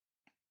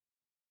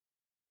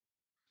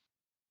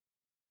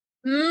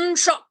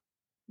Shok.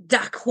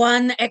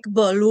 Dakwan ek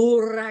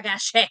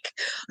boluragashek.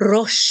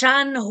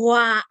 Roshan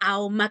hua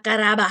au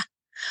makaraba.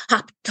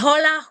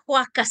 Haptola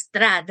hua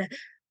kastrad.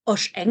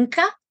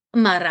 Oshenka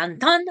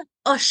maranton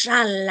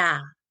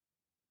oshala.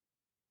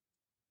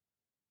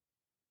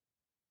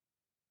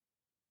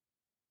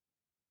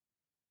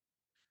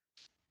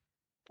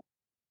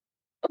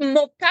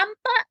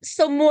 Mokampa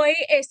somoy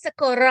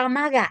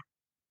esakoramaga.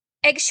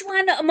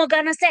 Egshwan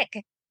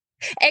moganasek.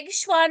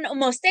 Egshwan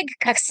moseg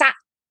kaksa.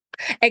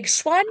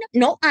 Egshwan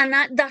no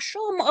ana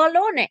dashom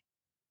olone.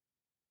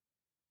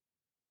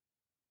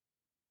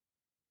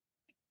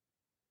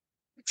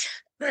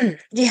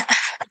 Yeah.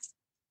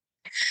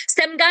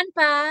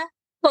 Semganpa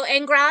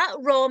poengra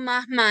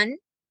romahman.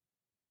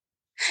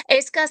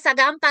 Eska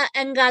sagampa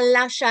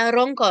engalasha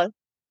ronkol.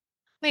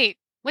 Wait,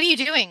 what are you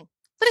doing?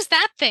 What is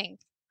that thing?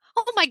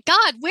 Oh my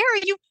God, where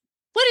are you?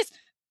 What is?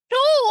 No,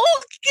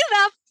 oh,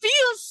 that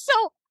feels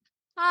so.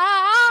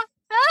 Ah,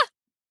 ah.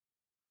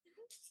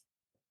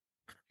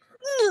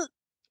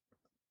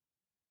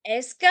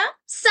 Eska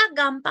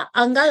sagampa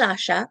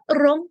engalasha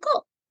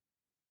ronko.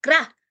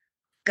 Gra,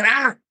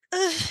 gra.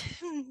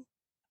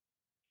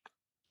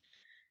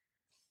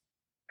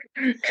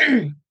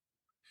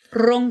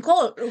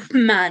 Ronkol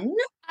man.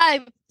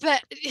 I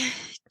bet.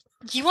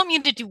 You want me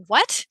to do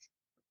what?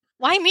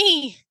 Why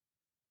me?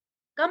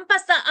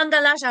 Kampasa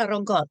engalasha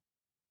ronkol.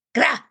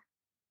 Gra.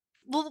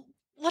 Well,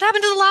 what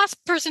happened to the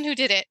last person who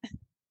did it?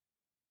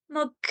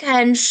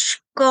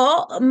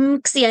 Mokenshko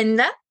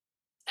mxienda.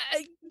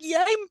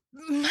 Yeah,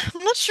 I'm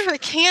not sure I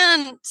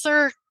can,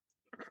 sir.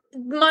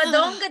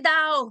 Madonga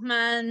dao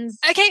mans.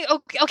 Okay,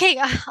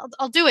 okay,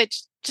 I'll do it.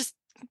 Just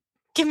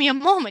give me a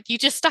moment. You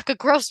just stuck a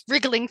gross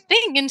wriggling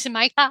thing into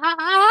my.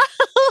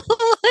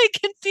 I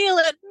can feel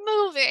it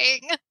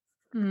moving.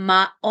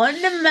 Ma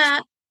on ma.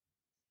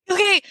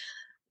 Okay,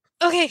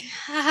 okay.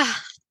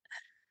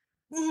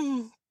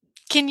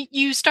 Can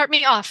you start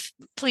me off,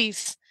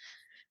 please?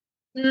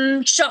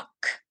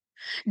 Shok.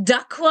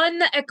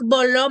 Dakwan ek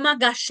boloma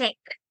gashek.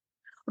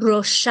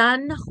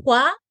 Roshan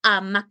hua a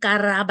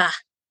makaraba.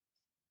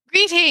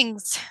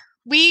 Greetings,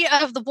 we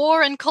of the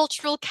War and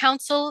Cultural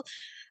Council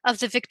of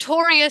the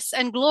Victorious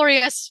and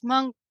Glorious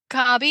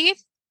Makaraba.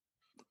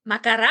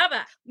 Makaraba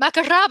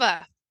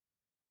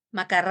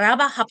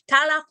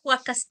haptala hua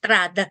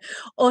kastrad.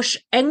 Osh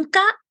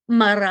enka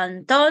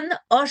maranton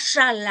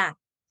oshala.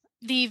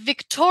 The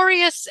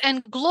victorious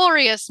and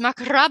glorious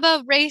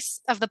Makaraba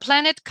race of the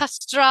planet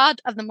Kastrad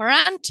of the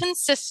Marantan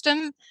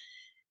system.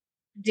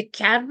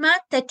 Dikarma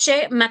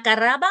teche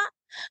makaraba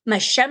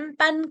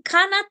mashempan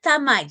kana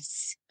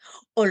tamais.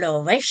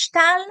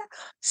 Oloveshtal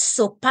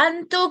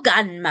sopanto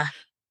ganma.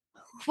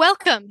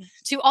 Welcome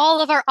to all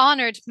of our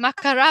honored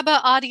Makaraba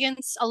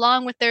audience,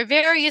 along with their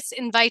various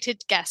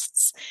invited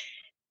guests,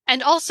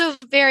 and also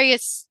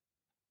various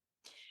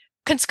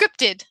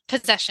conscripted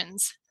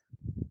possessions.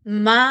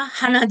 Ma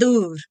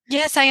hanadur.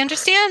 Yes, I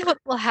understand what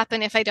will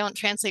happen if I don't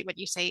translate what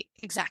you say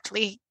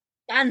exactly.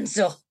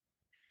 Ganzo.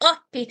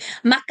 Oppi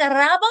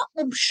makaraba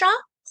umsha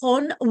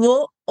hon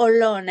wo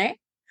olone.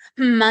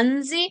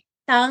 Manzi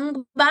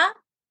tangba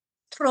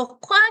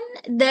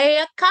troquan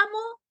dea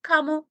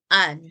kamo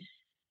an.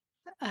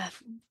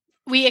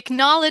 We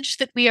acknowledge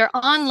that we are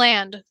on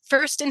land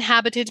first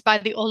inhabited by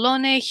the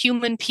Olone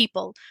human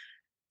people,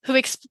 who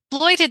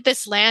exploited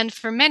this land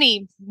for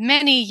many,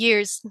 many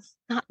years.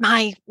 Not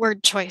my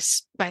word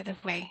choice, by the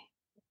way.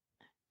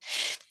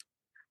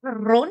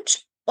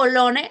 Ronch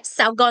olone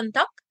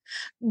saugontok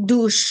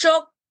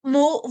dushok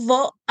mu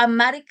vo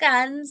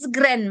Americans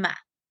grenma.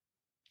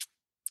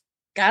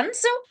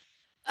 Ganso?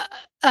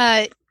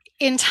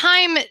 In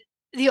time,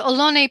 the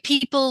Olone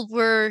people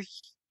were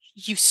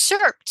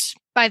usurped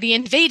by the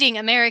invading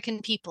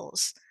American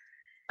peoples.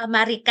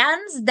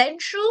 Americans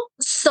denshu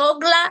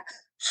sogla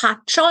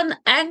hachon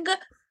eng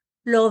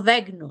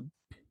lovegnun.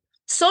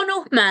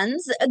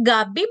 Sonuhmans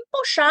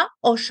gabimposha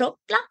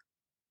oshokla.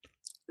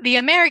 The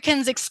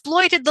Americans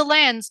exploited the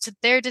lands to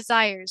their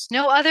desires.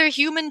 No other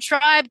human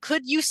tribe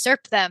could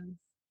usurp them.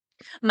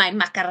 My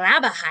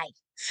makarabahai.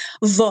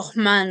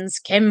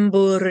 Vohmans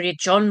kemburi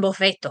John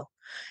Bofeto.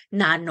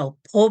 Nano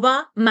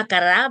poba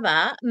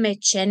makaraba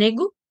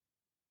mechenegu.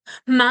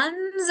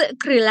 Mans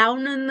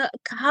krilaunen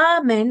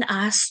kamen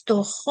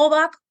asto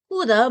hobak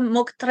kuda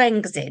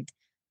moktrengzed.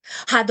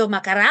 Hado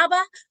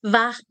makaraba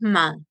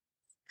vahman.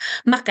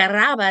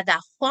 Makaraba da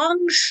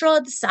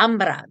huangshod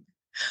sambrad.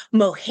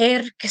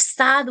 Moher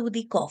kesadu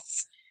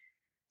dikof.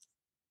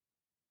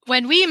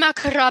 When we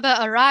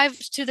Makaraba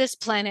arrived to this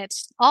planet,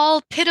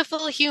 all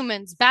pitiful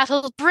humans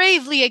battled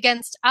bravely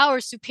against our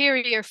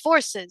superior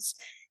forces.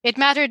 It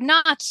mattered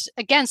not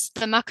against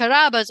the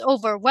Makaraba's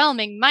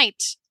overwhelming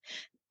might.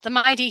 The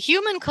mighty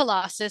human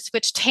colossus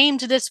which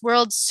tamed this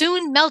world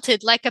soon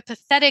melted like a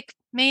pathetic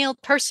male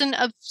person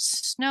of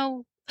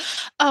snow.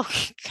 Oh,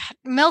 God,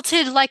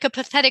 melted like a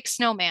pathetic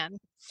snowman.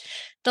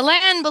 The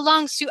land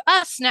belongs to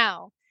us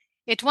now.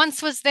 It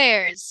once was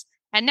theirs,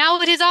 and now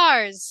it is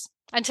ours,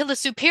 until a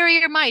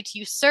superior might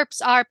usurps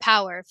our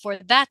power, for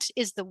that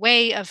is the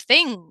way of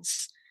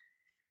things.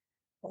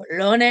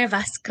 Polone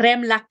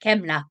vaskrem la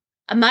kemla.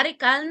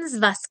 Americans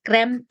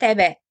vaskrem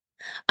tebe.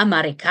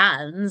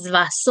 Americans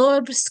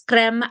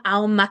vasorbskrem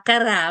au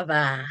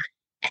makarava.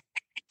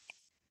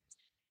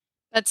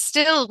 But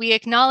still, we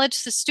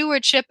acknowledge the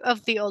stewardship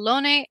of the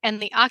Ohlone and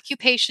the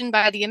occupation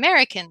by the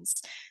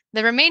Americans,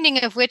 the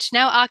remaining of which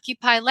now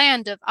occupy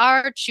land of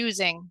our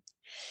choosing.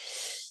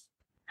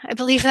 I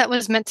believe that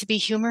was meant to be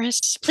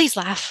humorous. Please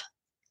laugh.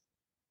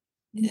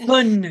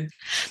 Bun.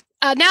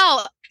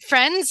 Now,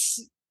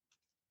 friends,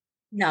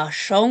 Na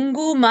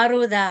shongu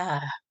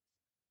maruda.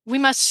 we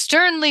must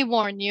sternly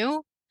warn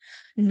you.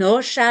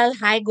 No shall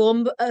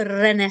haigomb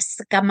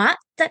reneskamat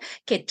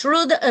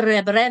ketrud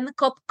rebren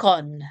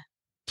kopkon.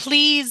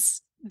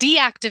 Please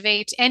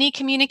deactivate any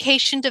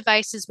communication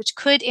devices which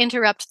could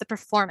interrupt the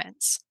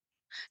performance.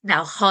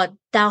 Thou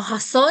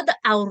hasod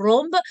au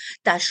romb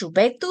ta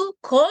shubetu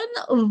kon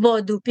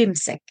vodu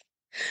pimsek.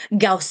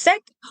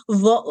 Gausek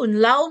vo un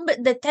laumb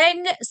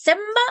deteng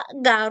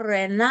semba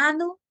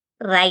garenanu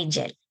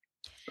raigel.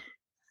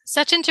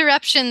 Such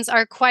interruptions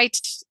are quite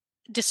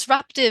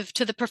disruptive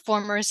to the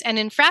performers, and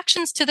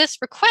infractions to this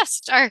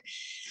request are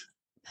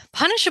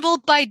punishable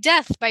by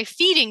death by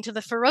feeding to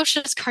the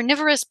ferocious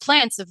carnivorous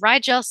plants of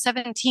Rigel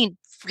 17.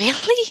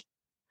 Really?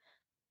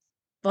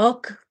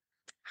 Bok.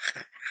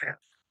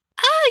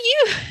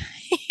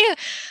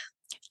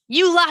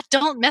 You lot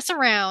don't mess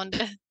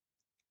around.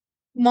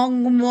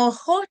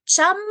 Mongmoho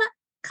cham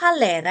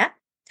kalera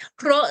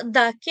pro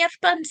da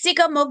kierpan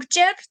siga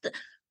mogjert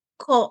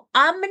ko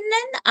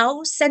amnen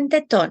au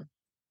senteton.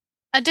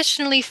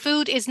 Additionally,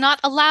 food is not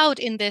allowed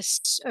in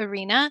this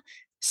arena,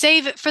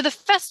 save for the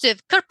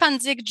festive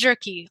Kurpanzig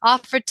jerky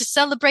offered to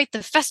celebrate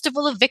the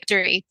Festival of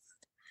Victory.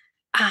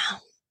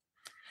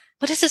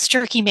 What is this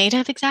jerky made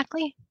of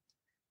exactly?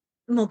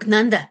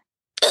 Mognanda.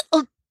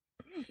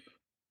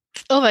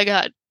 Oh my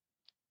god.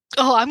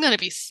 Oh, I'm gonna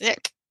be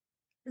sick.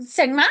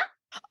 Sengma?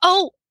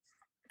 Oh,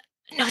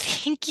 no,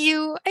 thank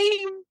you.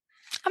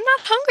 I'm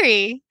not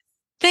hungry.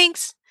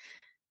 Thanks.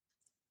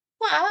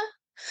 Wa.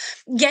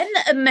 Gen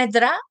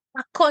medra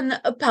kon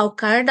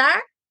paukardar.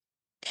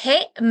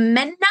 Te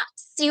menna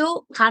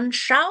siu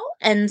kanshau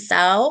en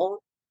sao.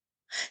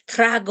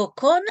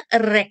 Tragokon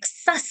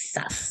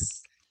rexassas.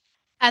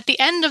 At the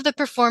end of the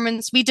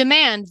performance, we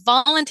demand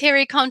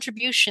voluntary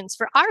contributions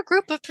for our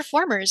group of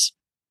performers.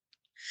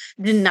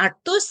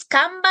 Dinartus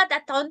kamba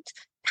datont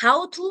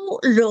tautu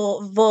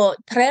lo vo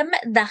trem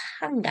da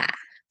hanga.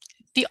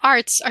 The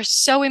arts are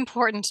so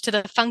important to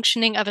the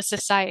functioning of a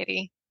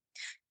society.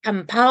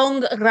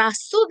 Kampaung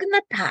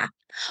rasugnata.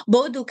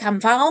 Bodu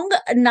kampaung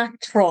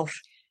natror.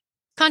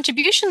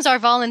 Contributions are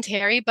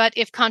voluntary, but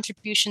if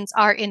contributions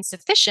are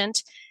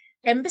insufficient,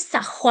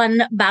 Tempsa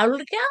Juan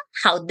Baulga,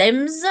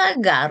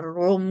 Haudemza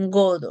Garum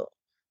Godo.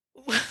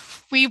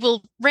 We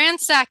will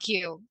ransack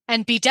you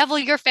and bedevil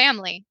your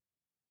family.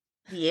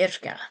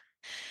 Vierga.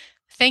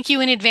 Thank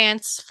you in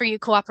advance for your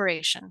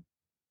cooperation.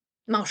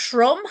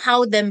 Mashrom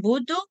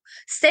Haudembudu,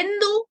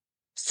 Sendu,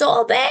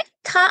 Sobe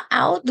Ta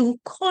Audu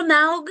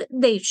Konaug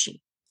Deshi.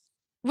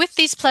 With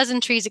these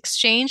pleasantries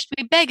exchanged,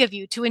 we beg of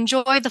you to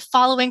enjoy the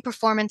following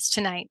performance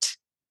tonight.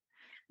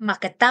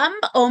 Makatam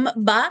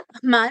bar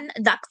man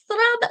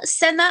daksrab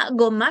sena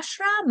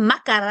gomashra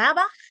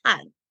makaraba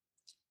han.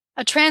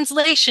 A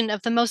translation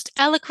of the most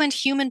eloquent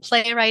human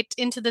playwright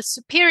into the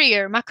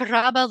superior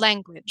Makaraba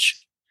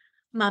language.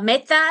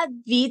 Mameta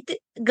vid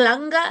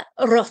glanga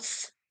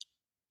Ross.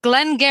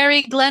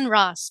 Glengarry Glen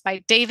Ross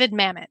by David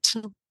Mamet.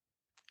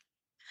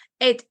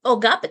 Et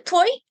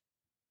ogaptoy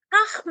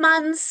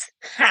Achmans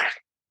ha.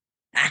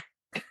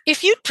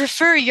 If you'd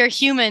prefer your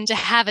human to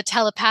have a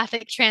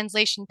telepathic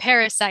translation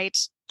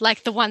parasite,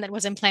 like the one that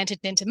was implanted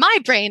into my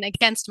brain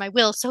against my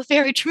will so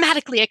very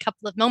dramatically a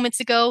couple of moments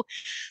ago,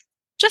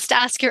 just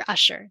ask your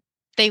usher.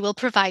 They will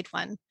provide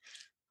one.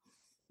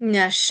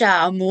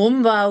 Nasha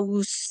mumba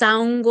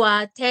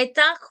usangwa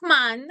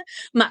tetachman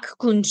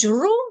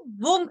makkunjuru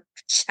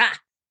vumcha.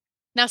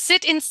 Now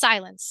sit in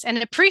silence and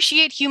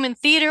appreciate human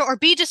theater or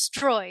be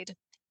destroyed.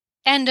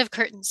 End of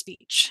curtain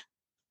speech.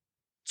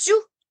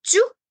 Choo,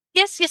 choo.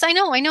 Yes, I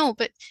know,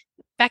 but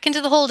back into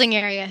the holding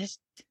area.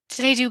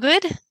 Did I do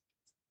good?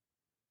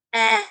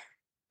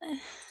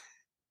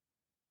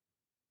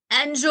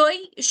 Enjoy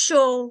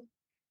show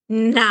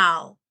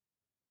now.